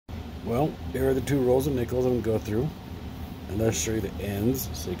Well, here are the 2 rolls of nickels I'm going to go through. And I'll show you the ends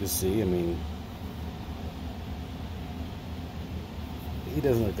so you can see. I mean, he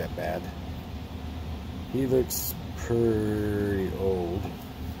doesn't look that bad. He looks pretty old.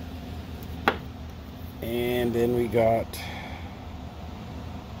 And then we got,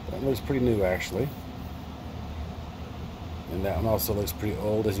 that looks pretty new actually. And that one also looks pretty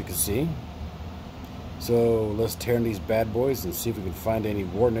old, as you can see. So let's tear in these bad boys and see if we can find any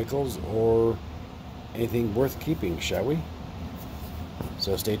war nickels or anything worth keeping, shall we?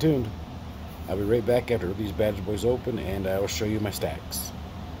 So stay tuned. I'll be right back after these bad boys open, and I will show you my stacks.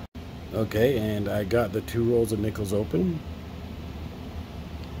 Okay, and I got the 2 rolls of nickels open.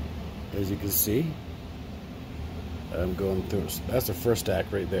 As you can see, I'm going through. That's the first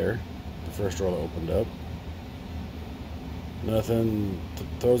stack right there. The first roll opened up. Nothing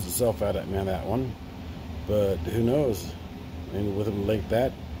throws itself out at me on that one. But who knows? And with them like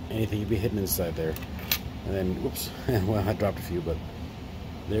that, anything could be hidden inside there. And then, whoops, well, I dropped a few, but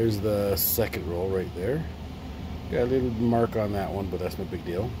there's the second roll right there. Got a little mark on that one, but that's no big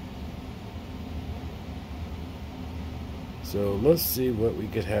deal. So let's see what we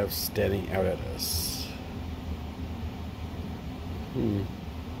could have standing out at us.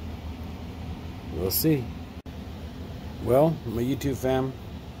 We'll see. Well, my YouTube fam,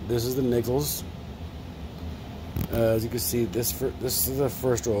 this is the nickels. As you can see, this is the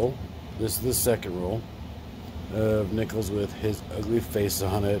first roll. This is the second roll of nickels with his ugly face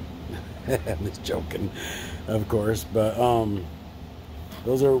on it. I'm just joking, of course. But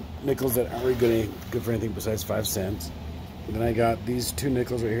those are nickels that aren't really good for anything besides 5 cents. And then I got these 2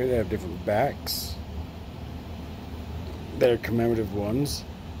 nickels right here that have different backs. They're commemorative ones.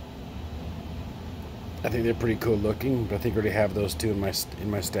 I think they're pretty cool looking, but I think I already have those 2 in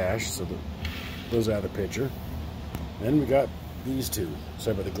my stash, so those are out of the picture. Then we got these 2.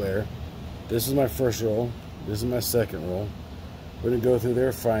 Sorry about the glare. This is my first roll. This is my second roll. We're gonna go through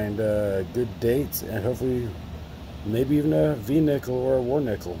there, find good dates, and hopefully maybe even a V nickel or a war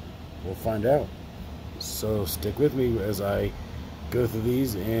nickel. We'll find out. So stick with me as I go through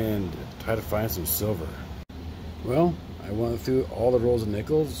these and try to find some silver. Well, I went through all the rolls of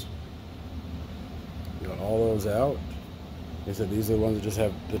nickels. Got all those out. Like I said, these are the ones that just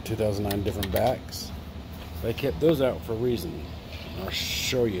have the 2009 different backs. But I kept those out for a reason. I'll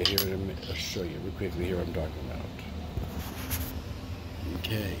show you here in a minute. I'll show you real quickly here what I'm talking about.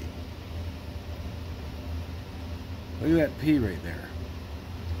 Okay. Look at that P right there.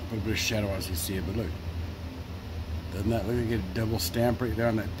 I'll put a bit of shadow on so you see it, but look. Doesn't that look like a double stamp right there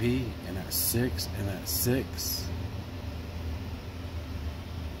on that P? And that 6 and that 6.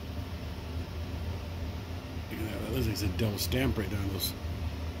 Look at that. That looks like it's a double stamp right down those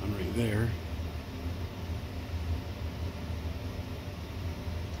on right there.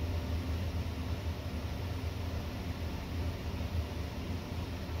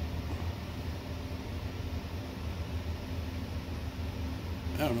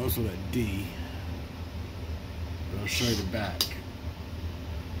 I don't know, so that D, but I'll show you the back.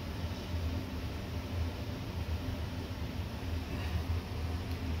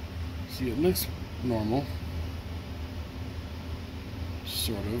 See, it looks normal,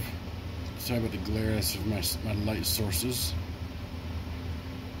 sort of. Sorry about the glare, that's my light sources.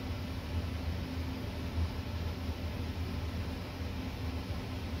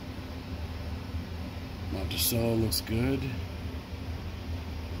 Monticello looks good.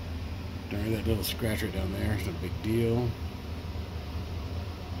 Darn, that little scratch right down there, it's no big deal.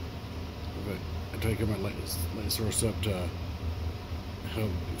 But I try to get my light source up to help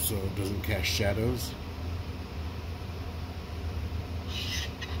so it doesn't cast shadows.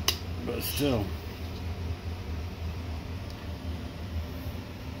 But still,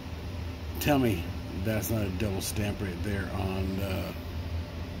 tell me that's not a double stamp right there on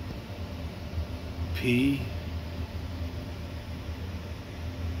P.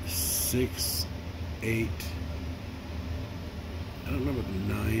 6, 8, I don't remember the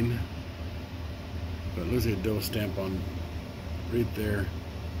 9, but it looks like a double stamp on right there.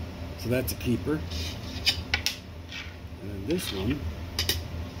 So that's a keeper. And then this one,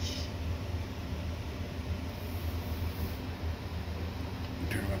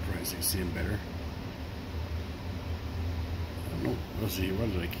 turn him up right so you can see him better. I don't know. Let's see, what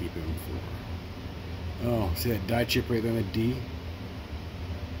did I keep him for? Oh, see that die chip right there on the D?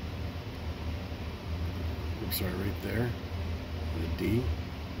 Sorry, right there, the D,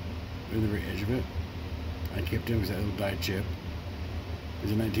 right the very edge of it. I kept him because that little die chip.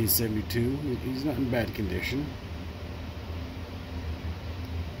 He's a 1972. He's not in bad condition.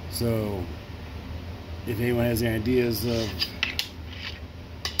 So, if anyone has any ideas of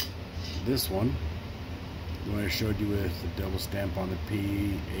this one, the one I showed you with the double stamp on the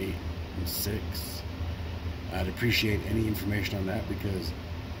P, 8 and 6. I'd appreciate any information on that, because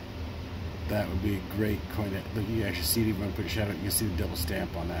that would be a great coin. Look, you can actually see it even when I put a shadow. You can see the double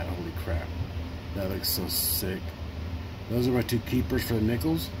stamp on that. Holy crap. That looks so sick. Those are my two keepers for the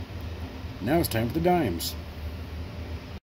nickels. Now it's time for the dimes.